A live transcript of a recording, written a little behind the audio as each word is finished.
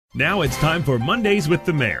Now it's time for Mondays with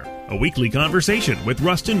the Mayor, a weekly conversation with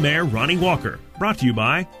Ruston Mayor Ronnie Walker. Brought to you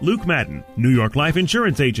by Luke Madden, New York Life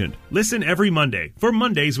Insurance Agent. Listen every Monday for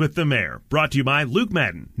Mondays with the Mayor. Brought to you by Luke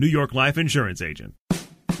Madden, New York Life Insurance Agent.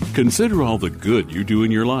 Consider all the good you do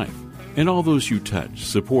in your life and all those you touch,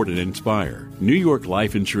 support, and inspire. New York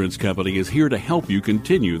Life Insurance Company is here to help you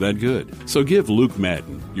continue that good. So give Luke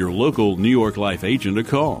Madden, your local New York Life agent, a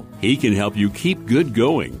call. He can help you keep good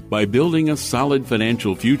going by building a solid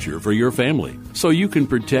financial future for your family so you can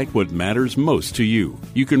protect what matters most to you.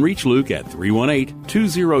 You can reach Luke at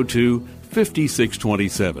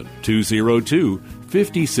 318-202-5627,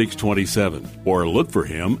 202-5627, or look for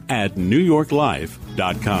him at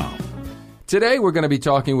newyorklife.com. Today, we're going to be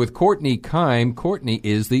talking with Kourtney Keim. Kourtney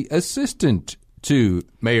is the assistant to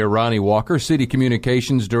Mayor Ronnie Walker, City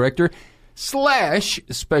Communications Director /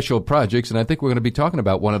 Special Projects. And I think we're going to be talking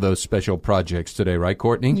about one of those special projects today, right,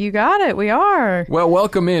 Kourtney? You got it. We are. Well,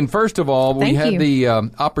 welcome in. First of all, we had you. the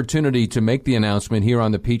opportunity to make the announcement here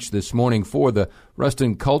on the Peach this morning for the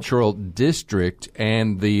Ruston Cultural District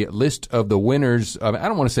and the list of the winners. I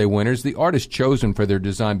don't want to say winners, the artists chosen for their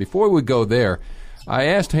design. Before we go there, I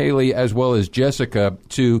asked Haley as well as Jessica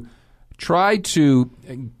to try to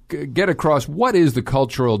get across what is the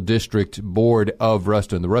Cultural District Board of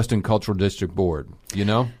Ruston, the Ruston Cultural District Board, you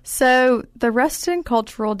know? So the Ruston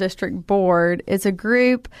Cultural District Board is a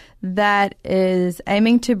group that is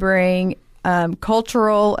aiming to bring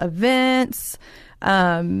cultural events,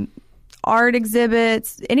 art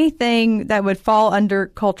exhibits, anything that would fall under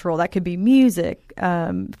cultural. That could be music,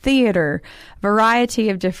 theater, variety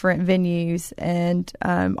of different venues and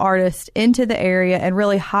artists into the area and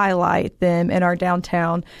really highlight them in our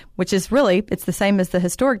downtown, which is really, it's the same as the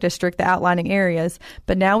historic district, the outlining areas.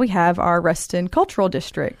 But now we have our Ruston Cultural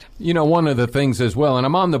District. You know, one of the things as well, and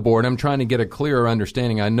I'm on the board, I'm trying to get a clearer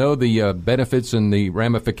understanding. I know the benefits and the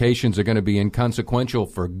ramifications are going to be inconsequential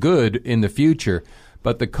for good in the future.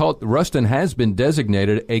 But Ruston has been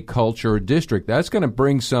designated a culture district. That's going to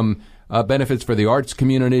bring some benefits for the arts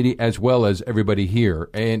community as well as everybody here.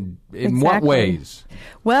 And in what ways?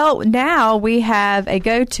 Well, now we have a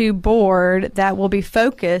go-to board that will be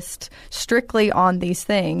focused strictly on these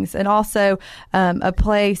things, and also a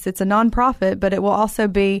place, it's a nonprofit, but it will also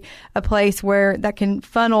be a place where that can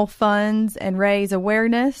funnel funds and raise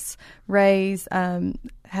awareness, have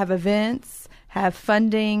events, have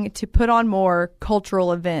funding to put on more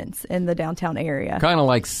cultural events in the downtown area. Kind of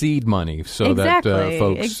like seed money, so that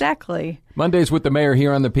folks... Exactly. Mondays with the Mayor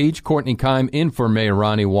here on the Peach. Kourtney Keim in for Mayor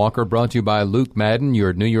Ronnie Walker, brought to you by Luke Madden,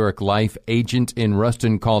 your New York Life agent in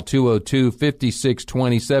Ruston. Call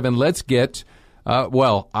 202-5627. Let's get...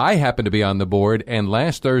 I happen to be on the board, and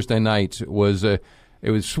last Thursday night was... It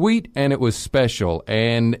was sweet and it was special,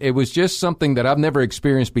 and it was just something that I've never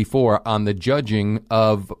experienced before on the judging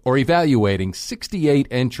of or evaluating 68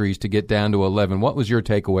 entries to get down to 11. What was your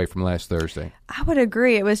takeaway from last Thursday? I would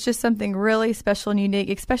agree. It was just something really special and unique,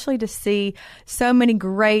 especially to see so many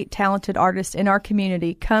great, talented artists in our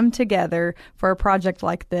community come together for a project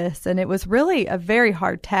like this. And it was really a very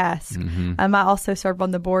hard task. Mm-hmm. I also served on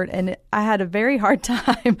the board, and I had a very hard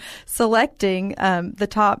time selecting the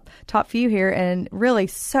top few here, and really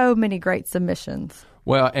so many great submissions.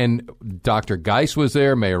 Well, and Dr. Geis was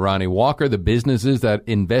there, Mayor Ronnie Walker, the businesses that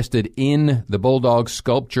invested in the Bulldog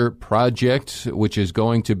Sculpture Project, which is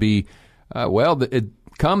going to be,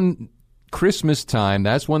 come Christmas time,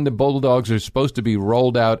 that's when the Bulldogs are supposed to be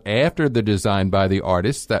rolled out after the design by the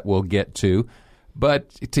artists that we'll get to. But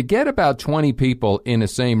to get about 20 people in the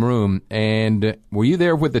same room, and were you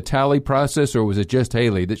there with the tally process, or was it just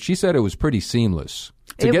Haley? That she said it was pretty seamless.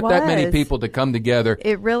 To get that many people to come together.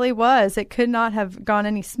 It really was. It could not have gone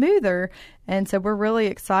any smoother. And so we're really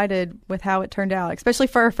excited with how it turned out, especially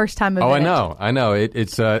for our first time event. Oh, I know.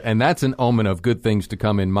 It's and that's an omen of good things to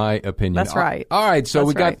come, in my opinion. That's right. All right, so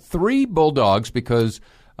we got 3 Bulldogs because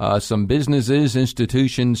some businesses,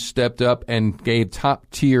 institutions stepped up and gave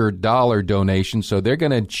top-tier dollar donations. So they're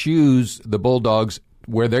going to choose the Bulldogs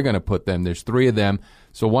where they're going to put them. There's 3 of them.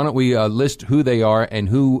 So why don't we list who they are and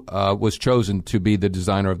who was chosen to be the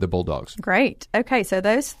designer of the Bulldogs? Great. Okay, so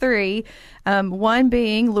those 3, one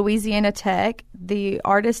being Louisiana Tech. The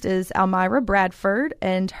artist is Almira Bradford,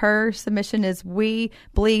 and her submission is We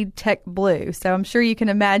Bleed Tech Blue. So I'm sure you can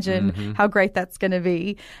imagine how great that's going to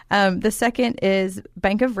be. The second is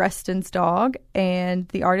Bank of Ruston's dog, and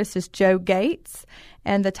the artist is Joe Gates,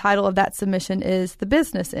 and the title of that submission is The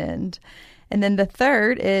Business End. And then the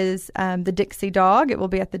third is the Dixie Dog. It will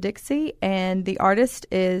be at the Dixie. And the artist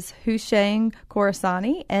is Hushang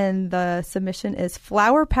Khorasani. And the submission is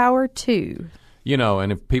Flower Power 2.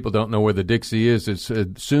 And if people don't know where the Dixie is, it's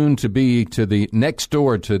soon to be to the next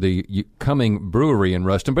door to the coming brewery in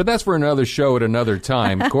Ruston. But that's for another show at another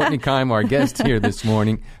time. Kourtney Keim, our guest here this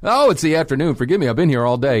morning. Oh, it's the afternoon. Forgive me. I've been here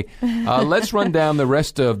all day. Let's run down the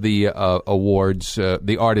rest of the awards,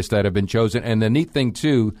 the artists that have been chosen. And the neat thing,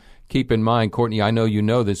 too, keep in mind, Kourtney, I know you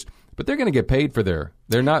know this, but they're going to get paid for they're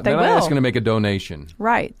not just going to make a donation.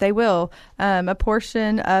 Right, they will. A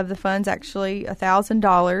portion of the funds, actually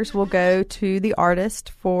 $1,000, will go to the artist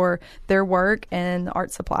for their work and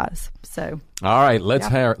art supplies. So, all right, let's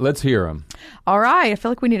hear them. All right, I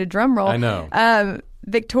feel like we need a drum roll. I know.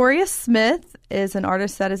 Victoria Smith is an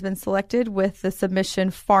artist that has been selected with the submission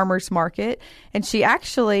Farmers Market, and she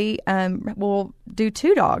actually will do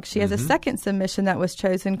 2 dogs. She has a second submission that was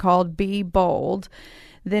chosen called Be Bold.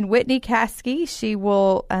 Then Whitney Caskey, she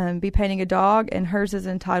will be painting a dog, and hers is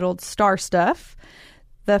entitled Star Stuff.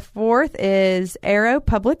 The 4th is Arrow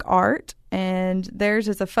Public Art, and theirs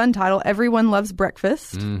is a fun title, Everyone Loves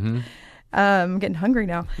Breakfast. I'm getting hungry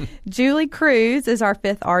now. Julie Cruz is our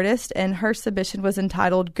 5th artist, and her submission was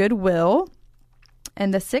entitled Goodwill.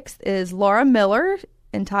 And the 6th is Laura Miller,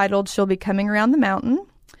 entitled She'll Be Coming Around the Mountain.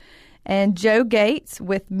 And Joe Gates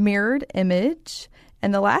with Mirrored Image.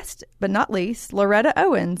 And the last but not least, Loretta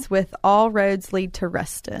Owens with All Roads Lead to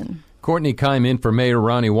Ruston. Kourtney Keim in for Mayor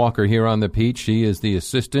Ronnie Walker here on the Peach. She is the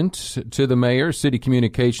assistant to the mayor, city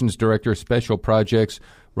communications director, special projects,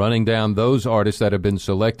 running down those artists that have been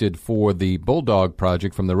selected for the Bulldog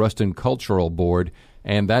Project from the Ruston Cultural Board.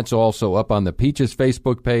 And that's also up on the Peach's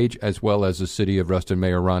Facebook page, as well as the City of Ruston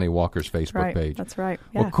Mayor Ronnie Walker's Facebook page. That's right.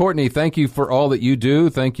 Yeah. Well, Kourtney, thank you for all that you do.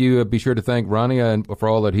 Thank you. Be sure to thank Ronnie and for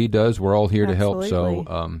all that he does. We're all here to help.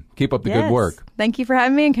 So keep up the good work. Thank you for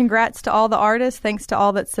having me, and congrats to all the artists. Thanks to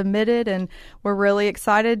all that submitted, and we're really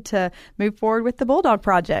excited to move forward with the Bulldog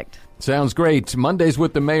Project. Sounds great. Mondays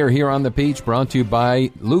with the Mayor here on the Peach, brought to you by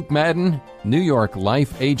Luke Madden, New York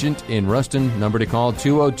Life Agent in Ruston. Number to call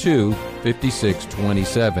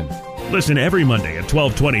 202-5627. Listen every Monday at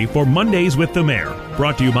 12:20 for Mondays with the Mayor,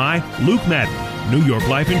 brought to you by Luke Madden, New York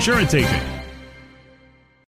Life Insurance Agent.